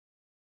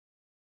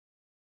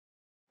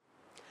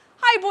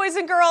Hi, boys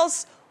and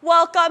girls.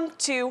 Welcome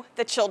to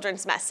the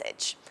Children's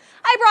Message.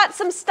 I brought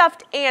some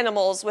stuffed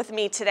animals with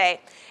me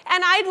today,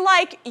 and I'd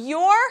like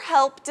your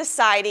help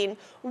deciding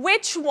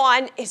which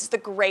one is the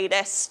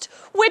greatest,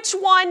 which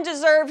one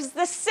deserves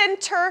the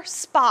center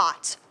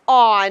spot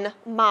on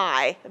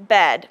my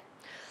bed.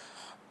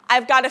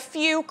 I've got a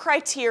few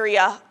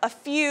criteria, a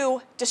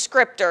few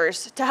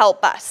descriptors to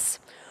help us.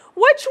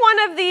 Which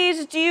one of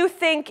these do you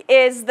think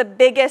is the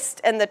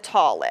biggest and the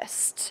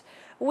tallest?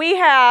 We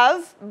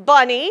have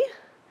bunny,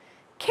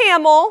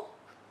 camel,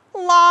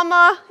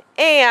 llama,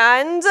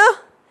 and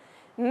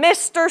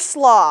Mr.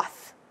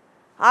 Sloth.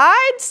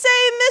 I'd say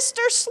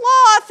Mr.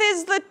 Sloth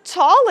is the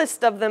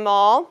tallest of them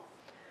all.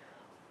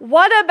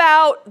 What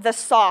about the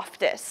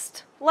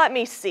softest? Let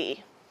me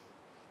see.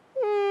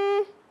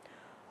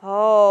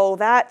 Oh,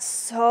 that's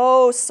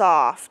so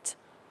soft.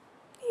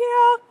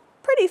 Yeah,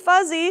 pretty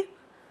fuzzy.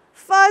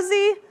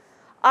 Fuzzy.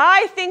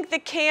 I think the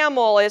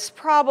camel is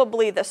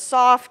probably the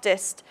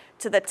softest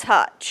to the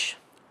touch.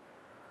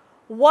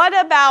 What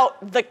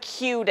about the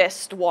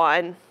cutest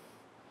one?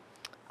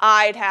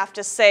 I'd have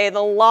to say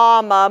the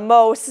llama,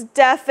 most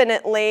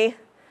definitely.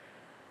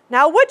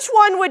 Now, which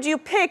one would you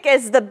pick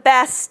as the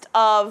best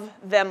of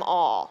them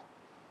all?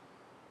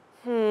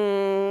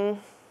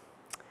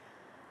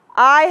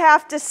 I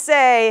have to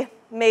say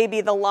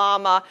maybe the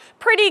llama.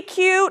 Pretty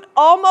cute,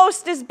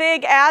 almost as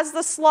big as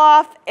the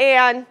sloth,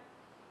 and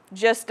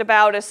just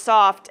about as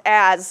soft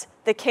as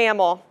the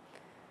camel.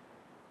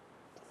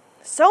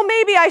 So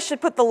maybe I should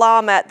put the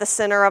llama at the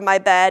center of my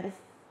bed.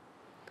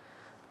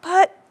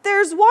 But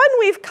there's one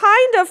we've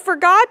kind of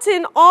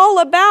forgotten all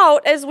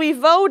about as we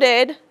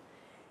voted.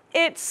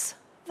 It's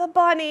the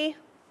bunny.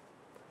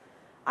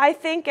 I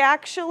think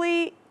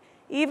actually,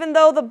 even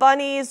though the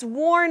bunny is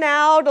worn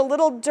out, a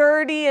little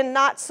dirty and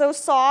not so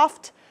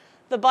soft,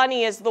 the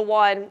bunny is the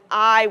one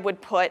I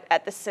would put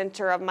at the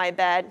center of my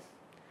bed.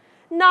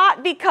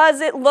 Not because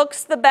it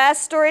looks the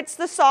best, or it's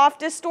the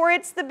softest, or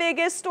it's the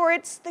biggest, or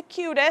it's the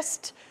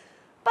cutest,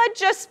 but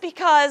just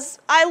because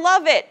I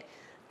love it.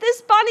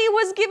 This bunny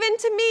was given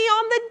to me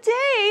on the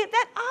day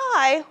that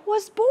I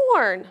was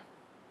born.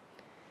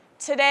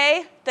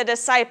 Today, the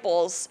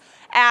disciples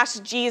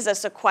asked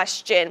Jesus a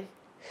question: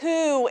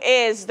 who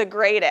is the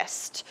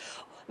greatest?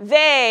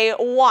 They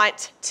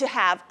want to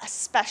have a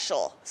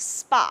special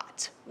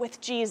spot with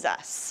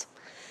Jesus.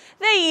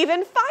 They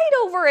even fight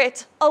over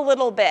it a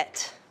little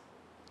bit.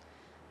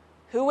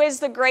 Who is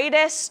the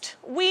greatest?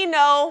 We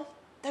know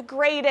the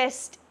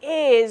greatest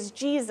is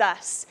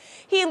Jesus.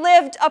 He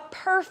lived a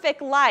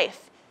perfect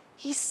life.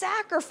 He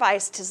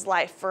sacrificed his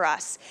life for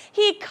us.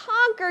 He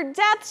conquered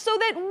death so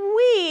that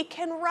we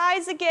can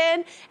rise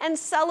again and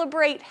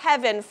celebrate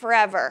heaven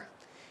forever.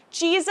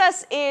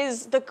 Jesus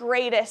is the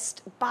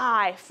greatest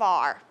by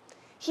far.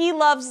 He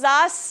loves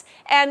us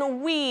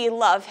and we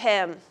love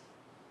him.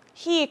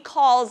 He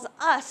calls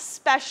us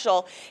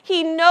special.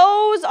 He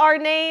knows our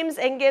names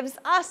and gives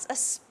us a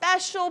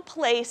special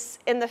place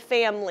in the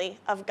family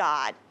of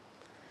God.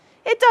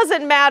 It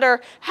doesn't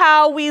matter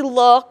how we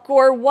look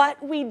or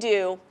what we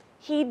do.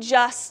 He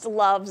just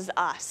loves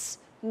us,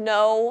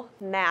 no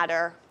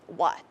matter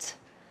what.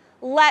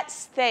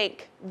 Let's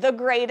thank the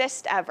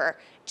greatest ever,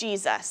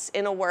 Jesus,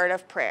 in a word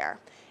of prayer.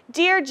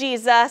 Dear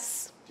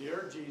Jesus,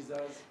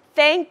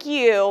 thank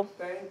you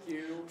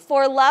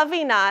for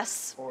loving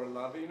us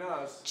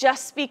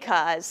just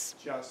because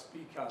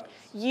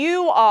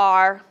you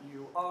are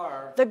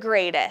the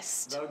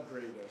greatest.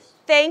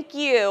 Thank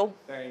you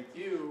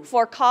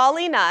for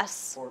calling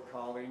us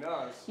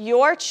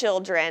your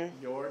children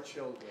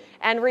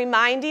and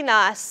reminding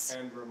us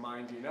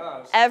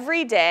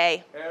every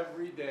day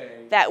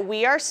that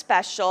we are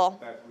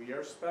special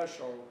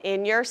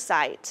in your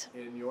sight.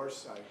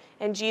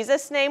 In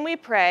Jesus' name we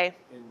pray.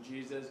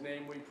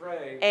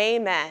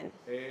 Amen.